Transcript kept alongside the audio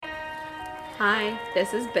Hi,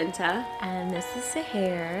 this is Binta, And this is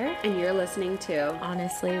Seher. and you're listening to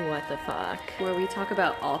Honestly, what the fuck? where we talk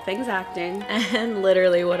about all things acting. And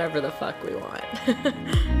literally whatever the fuck we want.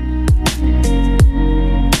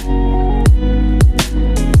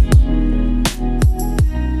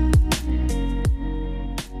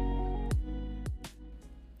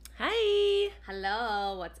 Hi.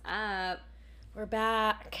 Hello, what's up? We're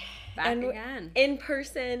back. Back And again. in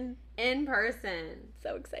person. In person.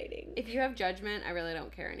 So exciting. If you have judgment, I really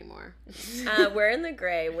don't care anymore. We're in the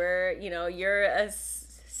gray. We're, you're a you're a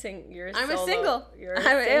I'm a solo- single. You're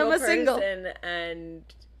I am a single. person, and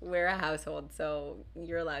we're a household, so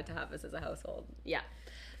you're allowed to have us as a household. Yeah.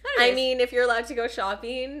 I Anyways, mean, if you're allowed to go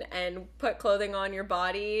shopping and put clothing on your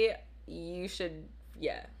body, you should,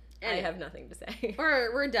 yeah. I Anyway. have nothing to say.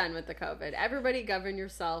 we're done with the COVID. Everybody govern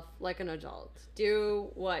yourself like an adult. Do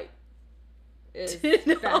what is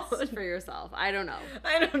No. best for yourself. I don't know.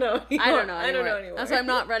 I don't know anymore. I don't know anymore. anymore. That's why I'm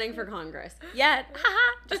not running for Congress yet.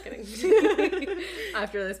 Haha. Just kidding.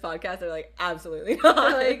 After this podcast, they're like, absolutely not.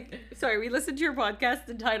 Like, sorry, we listened to your podcast.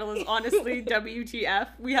 The title is honestly WTF.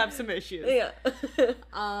 We have some issues. yeah.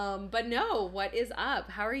 But no, what is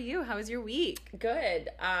up? How are you? How was your week? Good.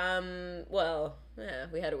 Well, yeah,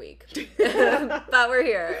 we had a week. But we're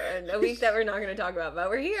here. And a week that we're not going to talk about, but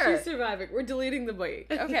we're here. She's surviving. We're deleting the week.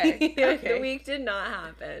 Okay. Okay. The week did not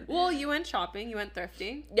happen. Well, you went shopping. You went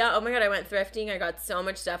thrifting. Yeah, oh my god, I went thrifting. I got so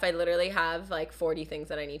much stuff. I literally have like 40 things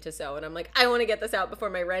that I need to sew. And I'm like, I want to get this out before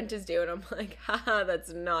my rent is due. And I'm like, haha,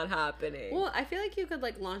 that's not happening. Well, I feel like you could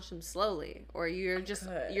like launch them slowly, or you're just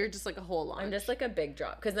like a whole launch. I'm just like a big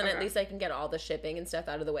drop. Because then at Okay. least I can get all the shipping and stuff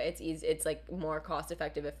out of the way. It's easy. It's like more cost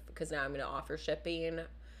effective because now I'm going to offer shipping.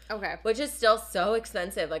 Okay. Which is still so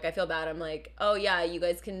expensive. Like, I feel bad. I'm like, oh, yeah, you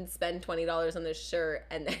guys can spend $20 on this shirt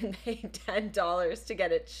and then pay $10 to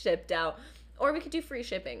get it shipped out. Or we could do free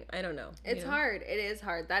shipping. I don't know. It's hard. It is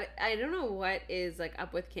hard. That I don't know what is like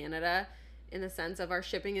up with Canada in the sense of our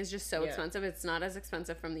shipping is just so expensive. It's not as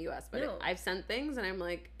expensive from the US, but No. I've sent things and I'm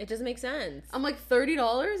like It doesn't make sense.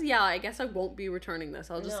 $30? Yeah, I guess I won't be returning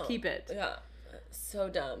this. I'll just No. keep it. Yeah. So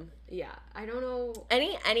dumb. Yeah. I don't know.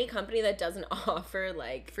 Any company that doesn't offer,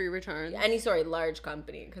 like, Free returns. large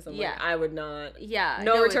company. Because I'm Yeah. like, I would not. Yeah.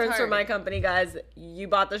 No it's returns for hard. my company, guys. You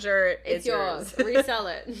bought the shirt. It's yours. Resell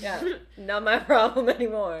it. Yeah. Not my problem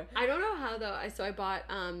anymore. I don't know how though. So I bought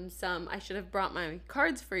some. I should have brought my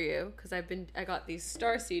cards for you because I got these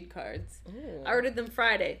Starseed cards. Ooh. I ordered them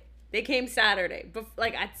Friday. They came Saturday, but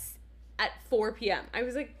like at 4 p.m. I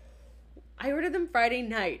was like, I ordered them Friday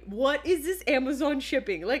night. What is this Amazon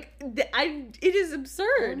shipping? Like, it is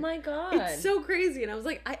absurd. Oh my god. It's so crazy. And I was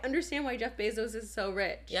like, I understand why Jeff Bezos is so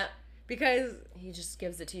rich. Yeah. Because He just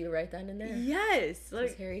gives it to you right then and there. yes, Just,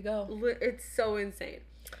 like here you go. it's so insane.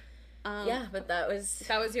 Yeah, but that was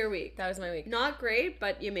your week. my week. Not great,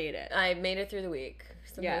 but you made it. I made it through the week.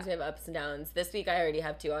 Sometimes Yeah. we have ups and downs. This week I already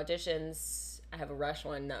have 2 auditions. I have a rush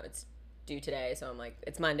one. No, it's due today, so I'm like,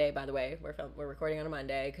 it's Monday, by the way. We're recording on a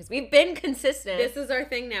Monday because we've been consistent. This is our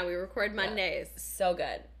thing now. We record Mondays. So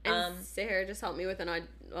good. And Sahara just helped me with an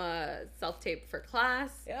self-tape for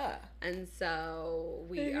class. Yeah. And so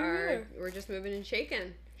Yeah. we're just moving and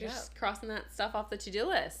shaking. Just crossing that stuff off the to-do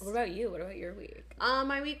list. What about you? What about your week?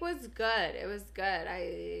 My week was good. It was good.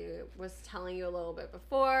 I was telling you a little bit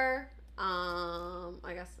before.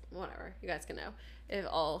 I guess whatever. You guys can know. If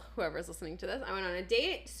whoever's listening to this. I went on a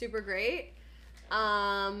date. Super great.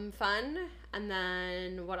 Fun. And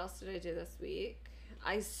then what else did I do this week?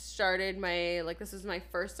 I started this is my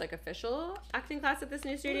first official acting class at this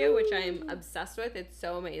new studio, which I'm obsessed with. It's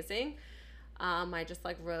so amazing. I just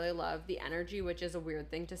really love the energy, which is a weird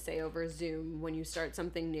thing to say over Zoom when you start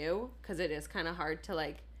something new, because it is kind of hard to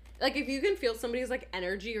like if you can feel somebody's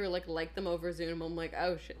energy or like them over Zoom, I'm like,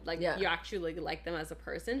 oh shit, you actually like them as a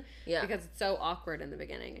person, because it's so awkward in the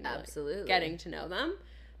beginning and you're, Absolutely. getting to know them.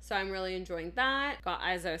 So I'm really enjoying that.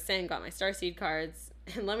 As I was saying, got my Starseed cards,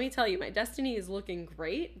 and let me tell you, my destiny is looking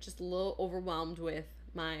great. Just a little overwhelmed with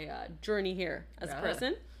my journey here as a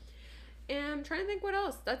person. And I'm trying to think what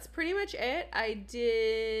else. That's pretty much it. I'm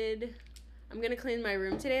going to clean my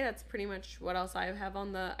room today. That's pretty much what else I have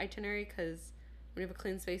on the itinerary, because when you have a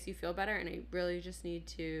clean space, you feel better. And I really just need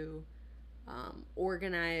to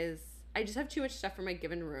organize. I just have too much stuff for my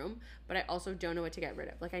given room, but I also don't know what to get rid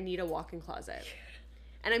of. I need a walk-in closet.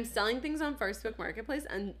 And I'm selling things on First Book Marketplace,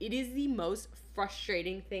 and it is the most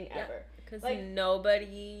frustrating thing ever. Because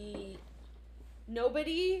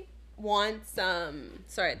nobody wants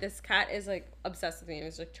sorry, this cat is obsessed with me. He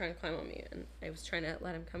was trying to climb on me, and I was trying to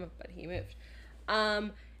let him come up, but he moved.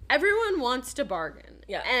 Everyone wants to bargain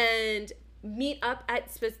and meet up at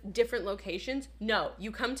different locations. No,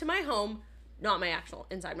 you come to my home, not my actual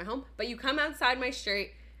inside my home, but you come outside my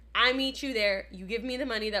street, I meet you there, you give me the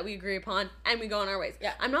money that we agree upon, and we go on our ways.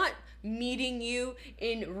 Yeah. I'm not meeting you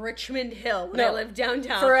in Richmond Hill when I live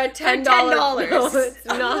downtown for a $10. No, it's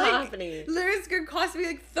not happening. Literally, it's going to cost me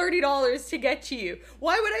like $30 to get to you.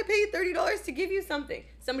 Why would I pay you $30 to give you something?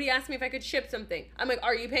 Somebody asked me if I could ship something. I'm like,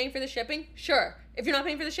 are you paying for the shipping? Sure. If you're not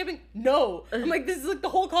paying for the shipping, no. I'm like, this is like the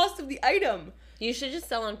whole cost of the item. You should just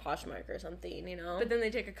sell on Poshmark or something, you know? But then they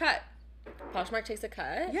take a cut. Poshmark takes a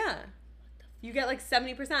cut? Yeah. You get like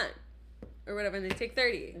 70% or whatever, and they take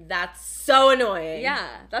 30. That's so annoying. Yeah.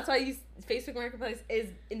 That's why Facebook Marketplace is,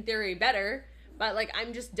 in theory, better. But, like,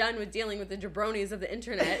 I'm just done with dealing with the jabronis of the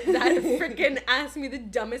internet that freaking ask me the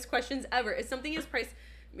dumbest questions ever. If something is priced...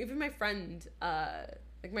 Even my friend,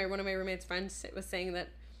 one of my roommate's friends was saying that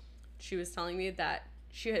she was telling me that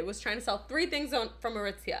she was trying to sell 3 things from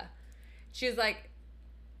Aritzia. She was like,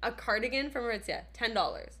 a cardigan from Aritzia,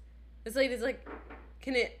 $10. This lady's like,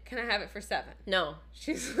 can I have it for $7? No.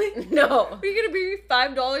 She's like, no. Are you gonna be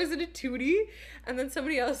 $5 in a tootie? And then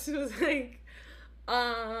somebody else was like,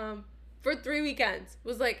 for 3 weekends,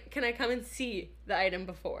 was like, can I come and see the item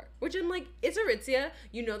before? Which I'm like, it's Aritzia.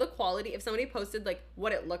 You know the quality. If somebody posted like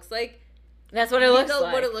what it looks like, that's what it looks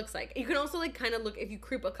like. What it looks like. You can also like kind of look, if you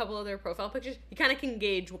creep a couple of their profile pictures, you kind of can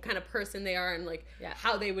gauge what kind of person they are and like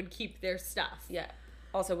how they would keep their stuff. Yeah.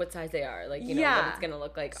 Also what size they are. Like, you know what it's going to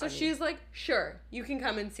look like. So she's like, sure, you can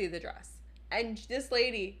come and see the dress. And this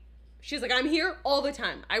lady, she's like, I'm here all the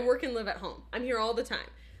time. I work and live at home. I'm here all the time.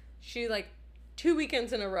 She like 2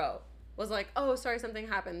 weekends in a row was like, oh, sorry, something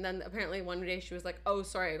happened. Then apparently one day she was like, oh,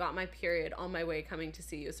 sorry, I got my period on my way coming to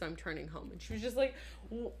see you, so I'm turning home. And she was just like,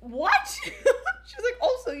 what? She was like,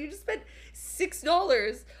 also, you just spent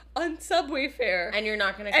 $6 on subway fare. And you're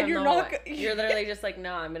not going to come home. You're literally just like,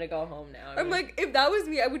 no, I'm going to go home now. I'm like, if that was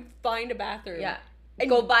me, I would find a bathroom. Yeah. And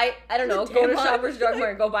go buy, I don't know, go to Shoppers Drug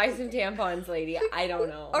Mart, go buy some tampons, lady. I don't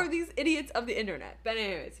know. Are these idiots of the internet? But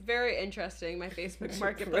anyways, very interesting. My Facebook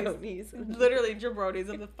Marketplace. Literally jabronis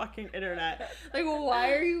of the fucking internet. Like,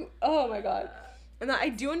 why are you, oh my God. And I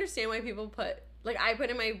do understand why people put, like I put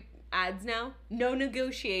in my ads now, no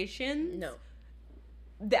negotiation. No.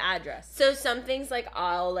 The address. So some things like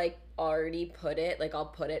I'll like already put it, like I'll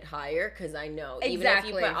put it higher because I know even if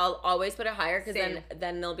you put, I'll always put it higher because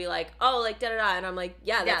then they'll be like, oh, like da da da, and I'm like,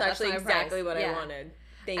 yeah, that's actually exactly what I wanted.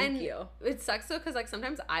 Thank you. It sucks though because like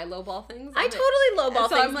sometimes I lowball things. I totally lowball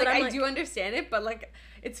things. So I'm like, I do understand it, but like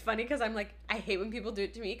it's funny because I'm like, I hate when people do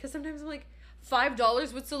it to me because sometimes I'm like,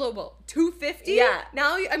 $5, what's the lowball? $2.50? Yeah.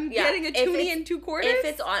 Now I'm getting a toonie and 2 quarters. If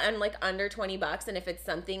it's on like under $20 and if it's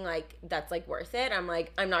something like that's like worth it, I'm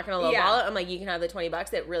like, I'm not gonna lowball it. I'm like, you can have the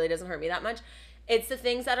 $20. It really doesn't hurt me that much. It's the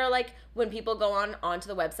things that are like when people go onto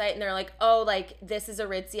the website and they're like, oh, like this is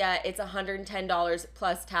Aritzia, it's $110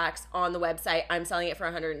 plus tax on the website. I'm selling it for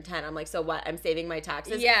 $110. I'm like, so what? I'm saving my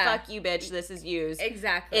taxes. Yeah. Fuck you, bitch. This is used.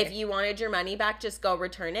 Exactly. If you wanted your money back, just go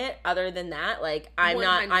return it. Other than that, like I'm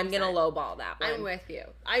 100%. I'm gonna lowball that one. I'm with you.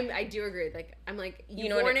 I do agree. Like I'm like,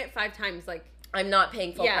 you've worn it 5 times. Like I'm not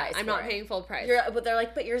paying full price. I'm not paying full price. But they're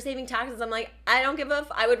like, but you're saving taxes. I'm like, I don't give a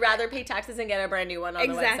I would rather pay taxes and get a brand new one on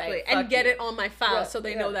the website. Exactly. And get it on my file so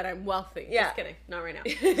they know that I'm wealthy. Yeah. Just kidding. Not right now.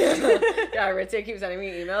 Yeah, Aritzia keeps sending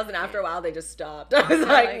me emails and after a while they just stopped. I was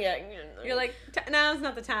like, you're like, now's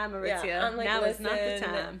not the time, Aritzia. Yeah. I'm like, now is not the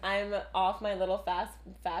time. I'm off my little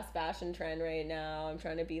fast fashion trend right now. I'm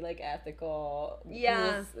trying to be like ethical.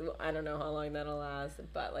 Yeah. I don't know how long that'll last,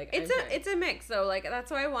 but like it's a mix. So like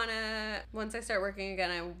that's why I wanna, once I start working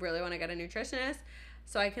again, I really want to get a nutritionist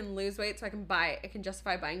so I can lose weight, so I can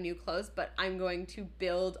justify buying new clothes, but I'm going to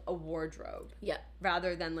build a wardrobe. Yeah.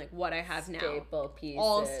 Rather than like what I have now. Staple pieces.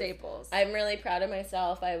 All staples. I'm really proud of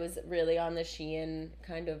myself. I was really on the Shein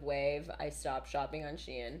kind of wave. I stopped shopping on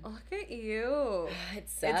Shein. Look at you.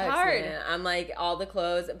 It sucks, it's hard. Man. I'm like all the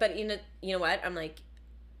clothes, but you know what? I'm like,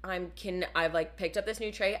 I've like picked up this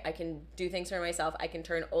new tray. I can do things for myself. I can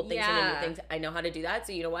turn old things into new things. I know how to do that.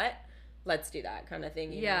 So you know what? Let's do that kind of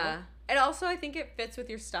thing. You know? And also I think it fits with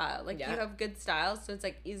your style. Like you have good style, so it's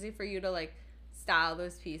like easy for you to like style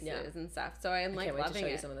those pieces and stuff. So I'm like loving it. I can't wait to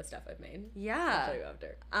show you some of the stuff I've made. Yeah. I'll show you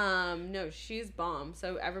after. No, she's bomb.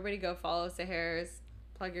 So everybody go follow Seher's.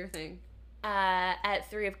 Plug your thing. At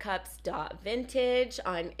 3ofcups.vintage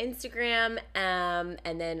on Instagram.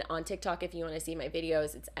 And then on TikTok, if you want to see my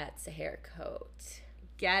videos, it's at Seher Coat.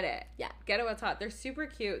 Get it. Yeah. Get it what's hot. They're super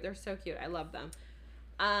cute. They're so cute. I love them.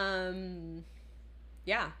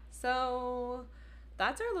 Yeah. So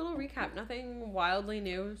that's our little recap. Nothing wildly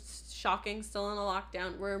new. Shocking. Still in a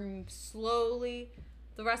lockdown. We're slowly,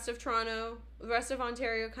 the rest of Toronto, the rest of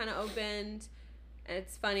Ontario kind of opened. And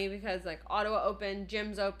it's funny because, like, Ottawa opened,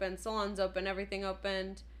 gyms open, salons open, everything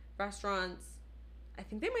opened, restaurants. I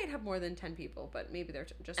think they might have more than 10 people, but maybe they're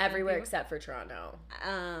just everywhere except for Toronto.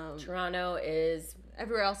 Toronto is...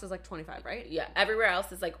 Everywhere else is, like, 25, right? Yeah, everywhere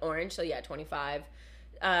else is, like, orange, so, yeah, 25.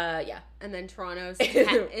 Yeah. And then Toronto's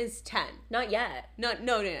 10 is 10. Not yet. No,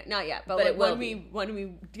 not yet. But like, when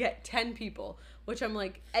we get 10 people, which I'm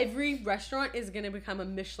like, every restaurant is going to become a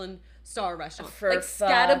Michelin star restaurant. For like,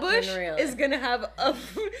 Scatterbush is going to have a...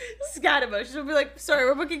 Scatterbush. It'll be like, sorry,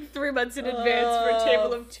 we're booking 3 months in advance for a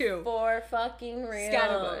table of 2. For fucking real.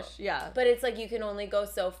 Scatterbush, yeah. But it's like, you can only go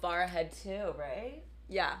so far ahead, too, right?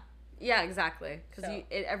 Yeah. Yeah, exactly. Because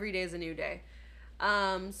every day is a new day.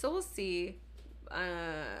 So we'll see.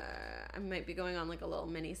 I might be going on like a little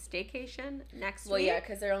mini staycation next week. Well, yeah,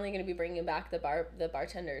 because they're only going to be bringing back the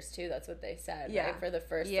bartenders too. That's what they said. Yeah, right? For the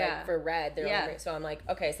first like for Red. They're so I'm like,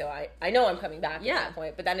 okay, so I know I'm coming back at that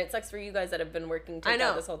point. But then it sucks for you guys that have been working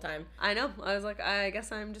takeout this whole time. I know. I was like, I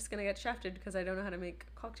guess I'm just gonna get shafted because I don't know how to make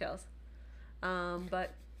cocktails.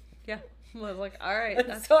 But yeah. I was like, all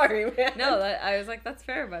right. Sorry, man. No, I was like, that's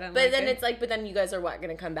fair, but but then you guys are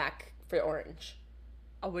gonna come back for Orange?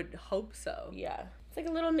 I would hope so. Yeah. It's like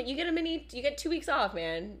a little, you get 2 weeks off,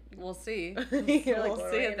 man. We'll see. We'll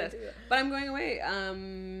see at this. But I'm going away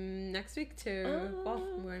next week to golf.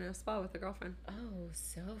 I'm going to a spa with a girlfriend. Oh,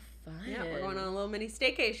 so fun. Yeah, we're going on a little mini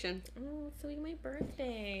staycation. Oh, it's like my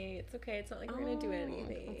birthday. It's okay. It's not like we're going to do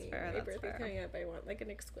anything. That's fair. My birthday's coming up. I want like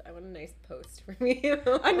I want a nice post from you.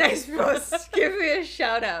 A nice post. Give me a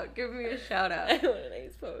shout out. I want a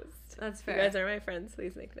nice post. That's fair. You guys are my friends.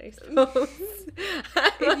 Please make nice posts.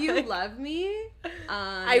 If you love me,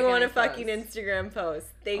 I want a fucking Instagram post.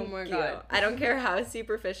 Thank you. God. I don't care how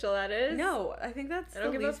superficial that is. No, I think that's the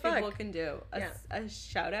least people can do. A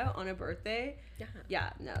shout out on a birthday. Yeah. Yeah,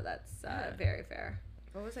 no, that's very fair.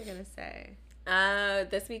 What was I going to say?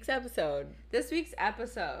 This week's episode.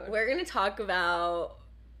 We're going to talk about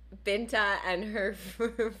Binta and her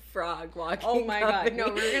frog walking. Oh my god! No,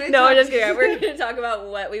 we're gonna. No, I'm just kidding. We're gonna talk about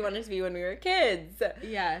what we wanted to be when we were kids.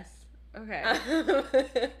 Yes. Okay.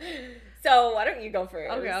 So why don't you go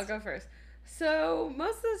first? Okay, I'll go first. So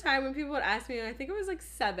most of the time when people would ask me, and I think it was like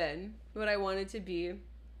 7, what I wanted to be,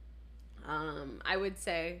 I would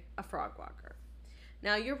say a frog walker.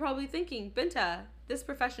 Now you're probably thinking, Binta, this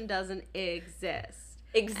profession doesn't exist.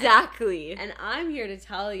 Exactly. And I'm here to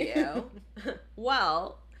tell you,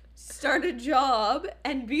 well, start a job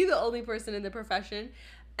and be the only person in the profession,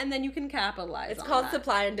 and then you can capitalize on It's called that.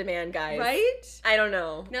 Supply and demand, guys. Right? I don't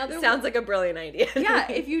know. Now it sounds like a brilliant idea.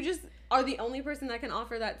 Yeah, if you just are the only person that can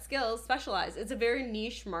offer that skill, specialize. It's a very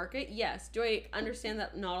niche market. Yes. Do I understand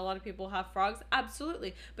that not a lot of people have frogs?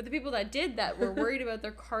 Absolutely. But the people that did that were worried about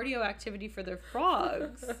their cardio activity for their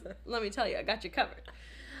frogs. Let me tell you, I got you covered.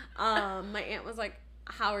 My aunt was like,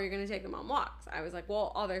 how are you going to take them on walks? I was like,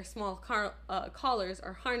 well, all their small collars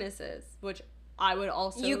are harnesses, which I would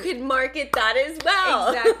also... You could market that as well.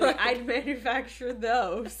 Exactly. I'd manufacture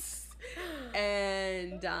those.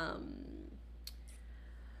 And,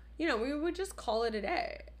 we would just call it a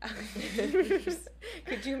day.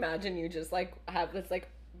 Could you imagine you just, like, have this, like,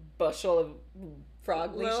 bushel of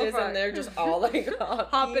frog leashes and they're just all, like,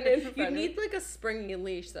 hopping in front You need, like, a springy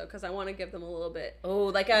leash, though, because I want to give them a little bit... Oh,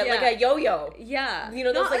 like a yo-yo. Yeah. You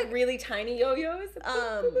know those, like really tiny yo-yos? Boop,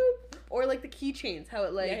 boop, boop. Or, like, the keychains, how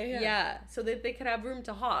it, like... Yeah. So that they could have room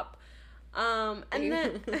to hop. And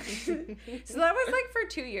then... So that was, like, for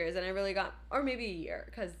 2 years, and I really got... Or maybe a year,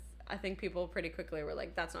 because... I think people pretty quickly were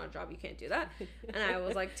like, that's not a job, you can't do that. And I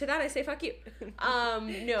was like, to that I say, fuck you.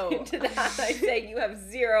 No. To that I say, you have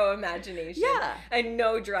zero imagination. Yeah. And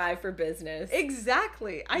no drive for business.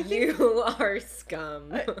 Exactly. I think you are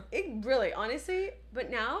scum. Really, honestly. But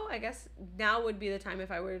now, I guess, now would be the time if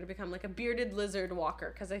I were to become like a bearded lizard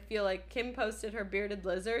walker. Because I feel like Kim posted her bearded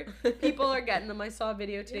lizard. People are getting them. I saw a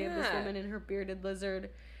video today of this woman in her bearded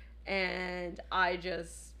lizard. And I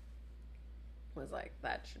just... was like,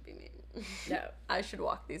 that should be me. No, I should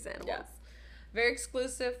walk these animals. Yeah. Very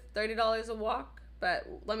exclusive, $30 a walk. But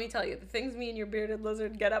let me tell you, the things me and your bearded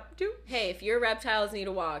lizard get up to. Hey, if your reptiles need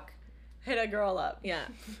a walk, hit a girl up. Yeah.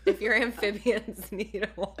 If your amphibians need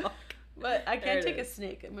a walk. But I can't take a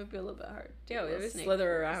snake. It might be a little bit hard. Yeah, it would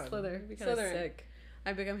slither around. Slither. Be kind of sick.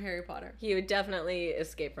 I become Harry Potter. He would definitely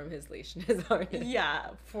escape from his leash and his harness. Yeah,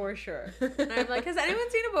 for sure. And I'm like, has anyone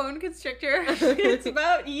seen a bone constrictor? It's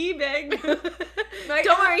about ye big. Like,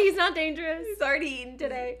 don't worry, he's not dangerous. He's already eaten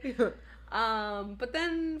today. But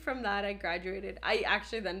then from that, I graduated. I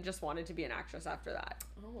actually then just wanted to be an actress after that.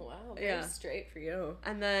 Oh, wow. Very straight for you.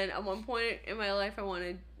 And then at one point in my life, I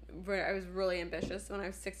was really ambitious. When I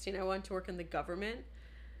was 16, I wanted to work in the government.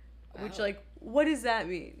 which, like, what does that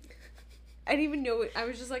mean? I didn't even know it. I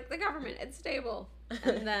was just like, the government, it's stable.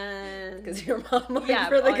 And then... Because your mom worked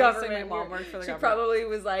for the government. My mom worked for the government. She probably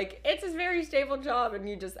was like, it's a very stable job. And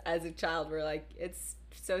you just, as a child, were like, it's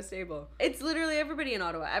so stable. It's literally everybody in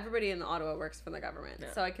Ottawa. Everybody in Ottawa works for the government.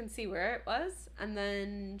 Yeah. So I can see where it was. And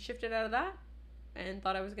then shifted out of that and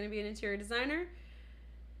thought I was going to be an interior designer.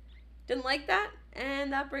 Didn't like that.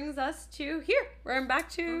 And that brings us to here, where I'm back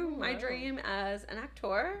to my dream as an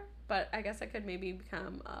actor. But I guess I could maybe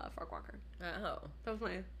become a frog walker. Oh. That was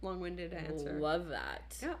my long-winded answer. Love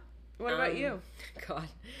that. Yeah. What about you? God.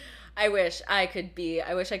 I wish I could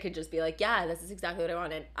just be like, yeah, this is exactly what I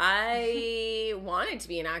wanted. I wanted to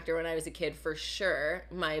be an actor when I was a kid, for sure.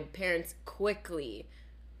 My parents quickly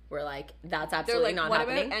were like, that's absolutely not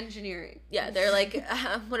happening. What about engineering? Yeah, they're like,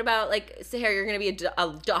 what about, like, Sahara, you're going to be a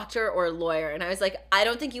doctor or a lawyer? And I was like, I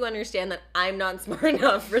don't think you understand that I'm not smart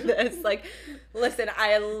enough for this. Like, listen,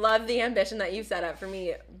 I love the ambition that you've set up for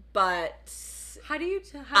me, but... How do you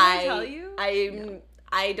tell you?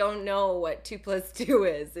 I don't know what 2 + 2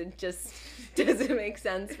 is. It just doesn't make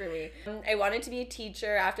sense for me. I wanted to be a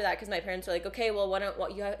teacher after that because my parents were like, okay, well,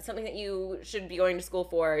 what you have something that you should be going to school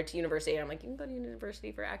for, to university. And I'm like, you can go to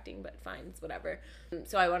university for acting, but fine, it's whatever.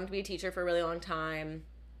 So I wanted to be a teacher for a really long time.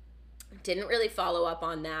 Didn't really follow up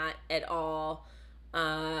on that at all.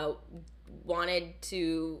 Wanted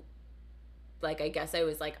to, like, I guess I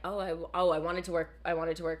was like, I wanted to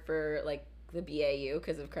work for, like, the BAU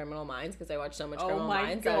because of Criminal Minds, because I watched so much Criminal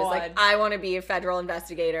Minds. God. I was like, I want to be a federal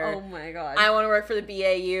investigator. Oh my God. I want to work for the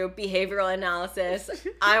BAU, behavioral analysis.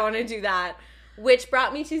 I want to do that, which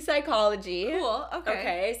brought me to psychology. Cool.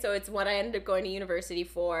 Okay, so it's what I ended up going to university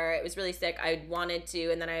for. It was really sick. I wanted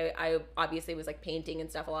to, and then I obviously was like painting and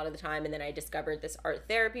stuff a lot of the time, and then I discovered this art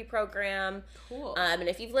therapy program. Cool. And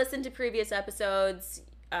if you've listened to previous episodes,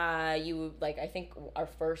 you, like, I think our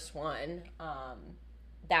first one,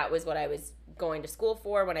 that was what I was going to school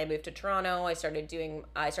for. When I moved to Toronto, I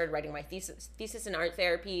started writing my thesis in art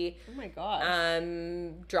therapy. Oh my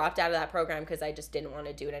God. Dropped out of that program because I just didn't want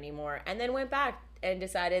to do it anymore, and then went back and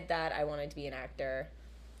decided that I wanted to be an actor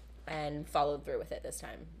and followed through with it this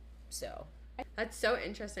time. So that's so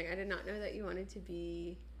interesting. I did not know that you wanted to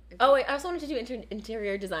be... Oh, wait, I also wanted to do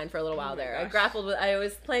interior design for a little while there. Gosh. I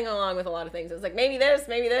was playing along with a lot of things. I was like, maybe this.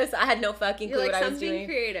 I had no fucking clue what I was doing. Something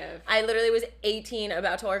creative. I literally was 18,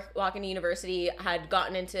 about to walk into university, had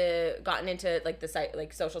gotten into like the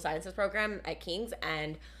social sciences program at King's,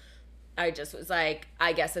 and I just was like,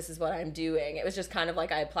 I guess this is what I'm doing. It was just kind of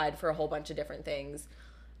like I applied for a whole bunch of different things.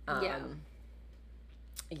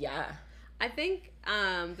 Yeah. I think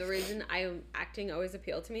the reason acting always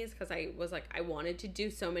appealed to me is because I was like, I wanted to do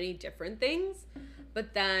so many different things,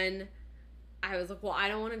 but then I was like, well, I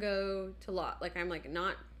don't want to go to law. Like, I'm like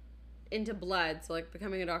not into blood, so like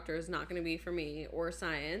becoming a doctor is not going to be for me, or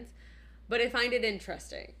science, but I find it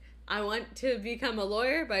interesting. I want to become a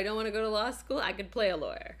lawyer, but I don't want to go to law school. I could play a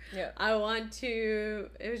lawyer. Yeah. I want to.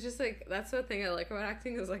 It was just like, that's the thing I like about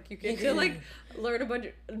acting, is like you get to like learn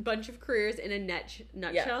a bunch of careers in a nutshell.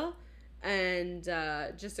 Yeah. And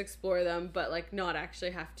just explore them, but like not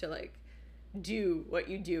actually have to like do what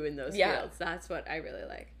you do in those fields. That's what I really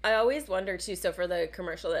like. I always wonder too, so for the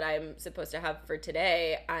commercial that I'm supposed to have for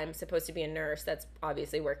today, I'm supposed to be a nurse that's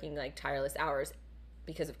obviously working like tireless hours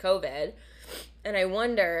because of COVID, and I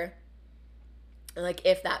wonder like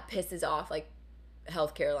if that pisses off like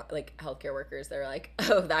healthcare workers. They're like,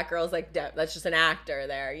 oh, that girl's like that's just an actor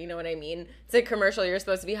there, you know what I mean? It's a commercial, you're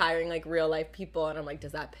supposed to be hiring like real life people, and I'm like,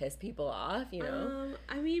 does that piss people off, you know?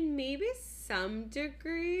 I mean, maybe some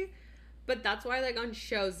degree, but that's why like on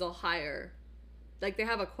shows they'll hire, like they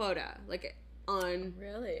have a quota, like on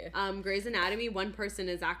Grey's Anatomy, one person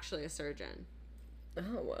is actually a surgeon.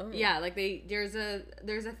 Oh, wow. Yeah, like there's a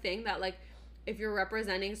thing that like if you're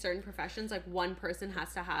representing certain professions, like one person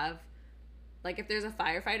has to have, like if there's a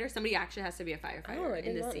firefighter, somebody actually has to be a firefighter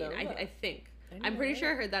in the scene. I think. I'm pretty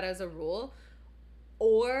sure I heard that as a rule.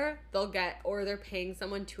 Or they're paying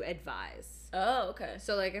someone to advise. Oh, okay.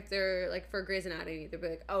 So like if they're like for Grey's Anatomy, they'll be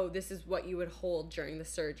like, oh, this is what you would hold during the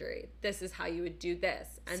surgery. This is how you would do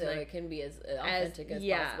this. And so like, it can be as authentic as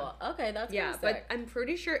possible. Okay, that's yeah. But I'm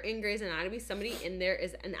pretty sure in Grey's Anatomy, somebody in there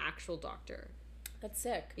is an actual doctor. That's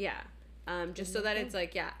sick. Yeah. Just so that it's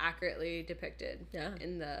like accurately depicted.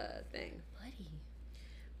 In the thing. Bloody.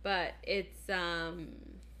 But it's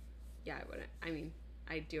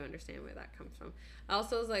I do understand where that comes from. I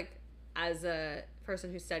also was like, as a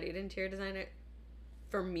person who studied interior design,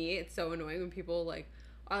 for me it's so annoying when people like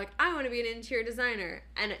are like, I want to be an interior designer,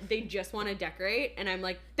 and they just want to decorate, and I'm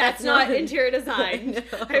like, that's not interior design.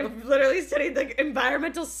 No. I've literally studied like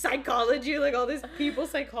environmental psychology, like all this people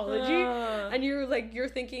psychology, and you're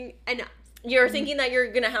thinking, and you're thinking that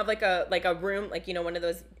you're gonna have like a room, like, you know, one of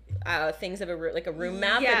those things of a room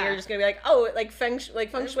map, and you're just gonna be like, oh, like feng shui,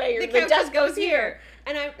 the desk goes here.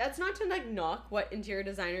 And that's not to like knock what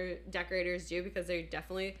interior decorators do, because they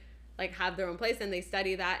definitely like have their own place and they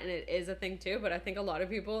study that, and it is a thing too. But I think a lot of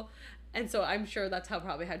people, and so I'm sure that's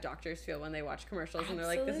probably how doctors feel when they watch commercials. Absolutely.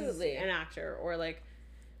 And they're like, this is an actor, or like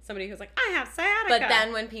somebody who's like, I have sciatica. But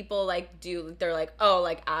then when people like they're like, oh,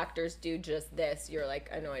 like actors do just this, you're like,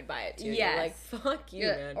 I know, I'd buy it too. Yes. You're like, fuck you,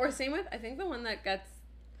 man. Or same with, I think the one that gets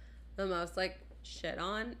the most like shit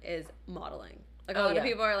on is modeling. Like a lot of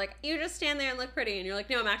people are like, you just stand there and look pretty, and you're like,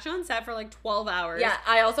 no, I'm actually on set for like 12 hours. Yeah,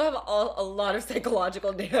 I also have a lot of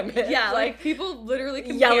psychological damage. Yeah, like people literally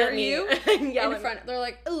compare you in front. They're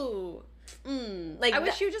like, ooh, like I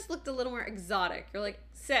wish you just looked a little more exotic. You're like,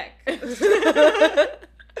 sick.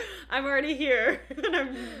 I'm already here.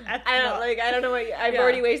 I don't know what I've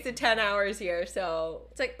already wasted 10 hours here, so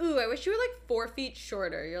it's like, ooh, I wish you were like 4 feet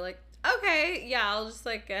shorter. You're like, okay, yeah, I'll just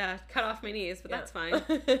like cut off my knees, but that's fine.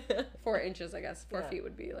 4 inches, I guess. 4 feet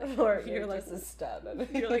would be like 4 you're less a stub.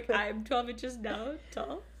 You're like, I'm 12 inches now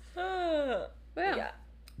tall. Yeah.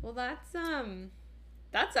 Well, that's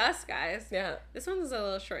us, guys. Yeah. This one's a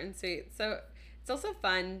little short and sweet. So it's also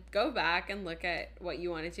fun. Go back and look at what you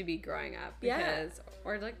wanted to be growing up,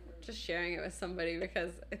 or like just sharing it with somebody,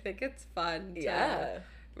 because I think it's fun to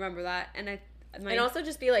remember that. And also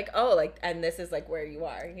just be like, oh, like, and this is like where you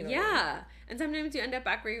are, you know? Yeah. And sometimes you end up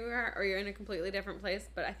back where you are, or you're in a completely different place,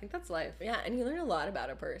 but I think that's life. Yeah, and you learn a lot about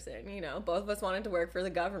a person, you know? Both of us wanted to work for the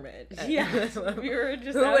government. Yeah. We were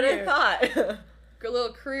just who would have thought? A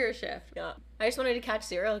little career shift. Yeah. I just wanted to catch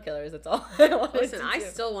serial killers, that's all I wanted Listen, to do. I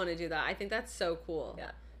still want to do that. I think that's so cool.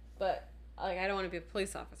 Yeah. But, like, I don't want to be a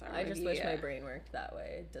police officer. I just wish my brain worked that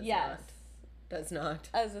way. It does not. Does not.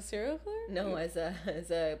 As a serial killer? No, as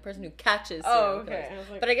a person who catches serial killers. I was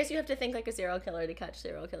like, but I guess you have to think like a serial killer to catch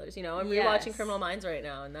serial killers. You know, I'm rewatching Criminal Minds right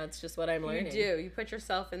now, and that's just what I'm learning. You do. You put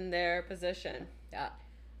yourself in their position. Yeah.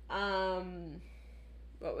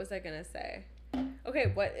 What was I gonna say?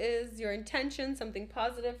 Okay, what is your intention? Something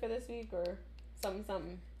positive for this week, or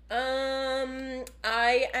something?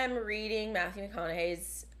 I am reading Matthew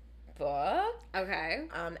McConaughey's book. Okay.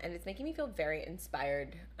 And it's making me feel very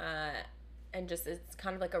inspired. And just, it's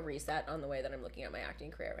kind of like a reset on the way that I'm looking at my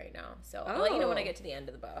acting career right now. So I'll let you know when I get to the end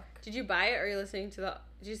of the book. Did you buy it, or are you listening to the...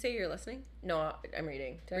 Did you say you're listening? No, I'm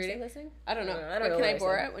reading. Did I say listening? I don't know. I don't know. Can I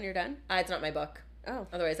borrow it when you're done? It's not my book. Oh.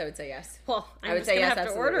 Otherwise, I would say yes. Well, I would say yes, have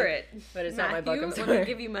to order it. But it's not my book. I'm sorry. Want to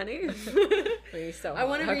give you money? I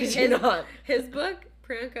want to read his book,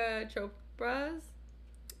 Priyanka Chopra's,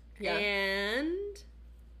 and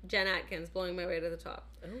Jen Atkins, Blowing My Way to the Top.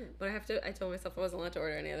 Oh. But I told myself I wasn't allowed to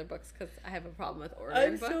order any other books because I have a problem with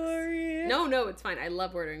ordering books. I'm sorry. No, it's fine. I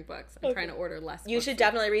love ordering books. I'm trying to order less You should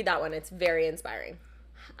definitely read that one. It's very inspiring.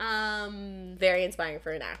 Very inspiring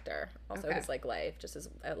for an actor. Also his like life, just as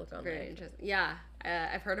I look on very interesting. Yeah.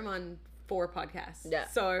 I've heard him on 4 podcasts. Yeah.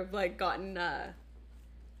 So I've like gotten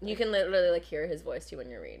you can literally like hear his voice too when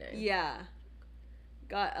you're reading. Yeah.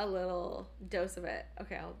 Got a little dose of it.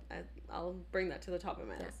 Okay, I'll bring that to the top of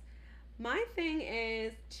my list. My thing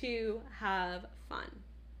is to have fun.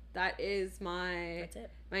 That's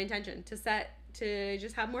it. My intention, to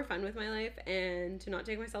just have more fun with my life, and to not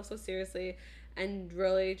take myself so seriously, and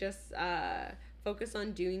really just focus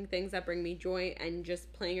on doing things that bring me joy, and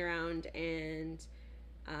just playing around, and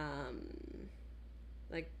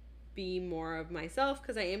like be more of myself,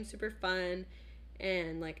 because I am super fun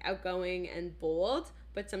and like outgoing and bold,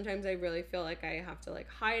 but sometimes I really feel like I have to like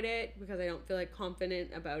hide it because I don't feel like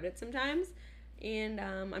confident about it sometimes, and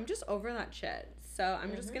I'm just over that shit. So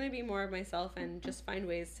I'm just gonna be more of myself and just find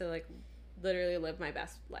ways to like literally live my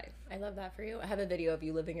best life. I love that for you. I have a video of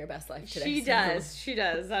you living your best life today. She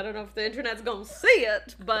does. I don't know if the internet's gonna see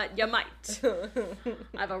it, but you might.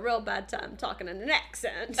 I have a real bad time talking in an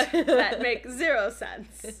accent that makes 0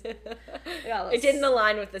 sense. Yeah, it didn't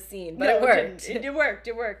align with the scene, but it worked.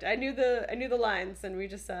 It worked. I knew the lines, and we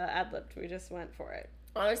just ad-libbed. We just went for it.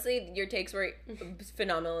 Honestly, your takes were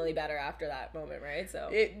phenomenally better after that moment, right? So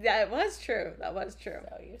that was true. So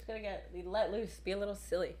you just gotta let loose, be a little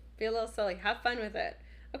silly. Have fun with it.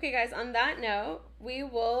 Okay, guys, on that note, we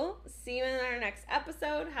will see you in our next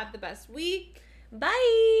episode. Have the best week. Bye.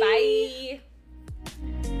 Bye.